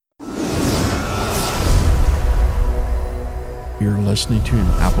You're listening to an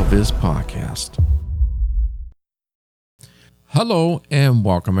AppleVis podcast. Hello and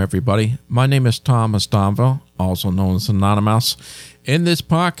welcome, everybody. My name is Thomas Donville, also known as Anonymous. In this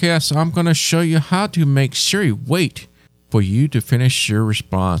podcast, I'm going to show you how to make Siri wait for you to finish your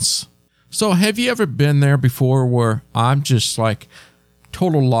response. So have you ever been there before where I'm just like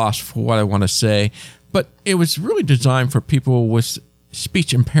total lost for what I want to say, but it was really designed for people with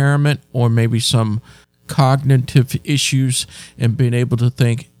speech impairment or maybe some cognitive issues and being able to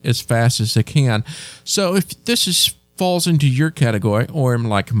think as fast as they can. So if this falls into your category or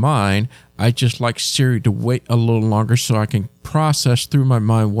like mine, I just like Siri to wait a little longer so I can process through my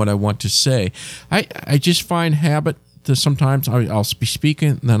mind what I want to say. I just find habit that sometimes I'll be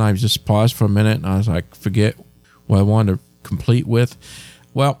speaking and then I just pause for a minute and I was like, forget what I want to complete with.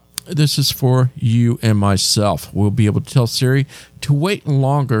 Well, this is for you and myself. We'll be able to tell Siri to wait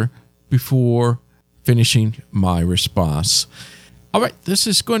longer before finishing my response. All right, this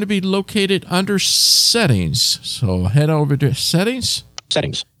is going to be located under Settings. So head over to Settings.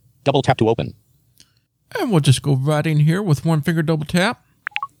 Settings. Double tap to open. And we'll just go right in here with one finger double tap.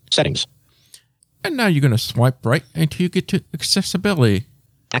 Settings. And now you're going to swipe right until you get to Accessibility.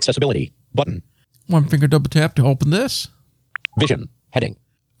 Accessibility. Button. One finger double tap to open this. Vision. Heading.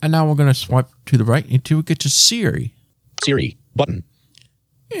 And now we're going to swipe to the right until we get to Siri. Siri. Button.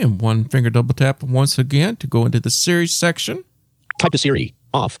 And one finger double tap once again to go into the Siri section. Type to Siri.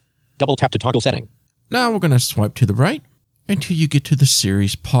 Off. Double tap to toggle setting. Now we're going to swipe to the right until you get to the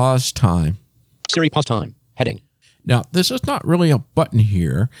Siri's pause time. Siri pause time. Heading. Now, this is not really a button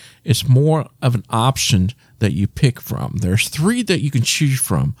here. It's more of an option that you pick from. There's 3 that you can choose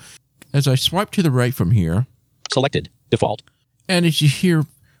from. As I swipe to the right from here. Selected. Default. And as you hear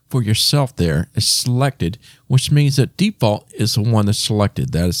for yourself there, it's selected, which means that default is the one that's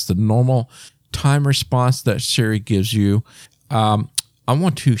selected. That is the normal time response that Siri gives you. I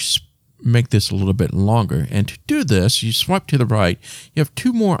want to make this a little bit longer. And to do this, you swipe to the right. You have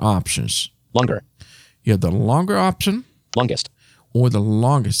 2 more options. Longer. You have the longer option. Longest. Or the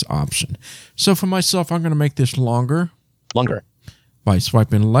longest option. So for myself, I'm going to make this longer. Longer. By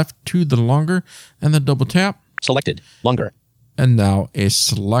swiping left to the longer and then double tap. Selected. Longer. And now it's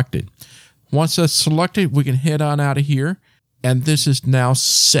selected. Once that's selected, we can head on out of here. And this is now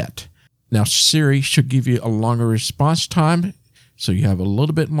set. Now Siri should give you a longer response time. So you have a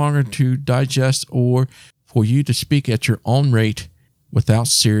little bit longer to digest or for you to speak at your own rate without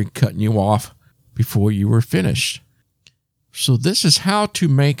Siri cutting you off before you were finished. So this is how to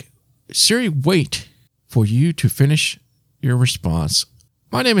make Siri wait for you to finish your response.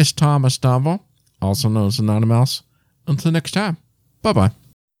 My name is Thomas Donville, also known as Anonymous. Until next time, bye-bye.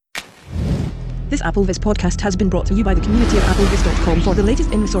 This AppleVis podcast has been brought to you by the community of applevis.com. For the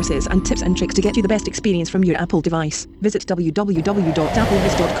latest in resources and tips and tricks to get you the best experience from your Apple device, visit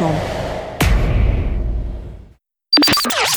www.applevis.com.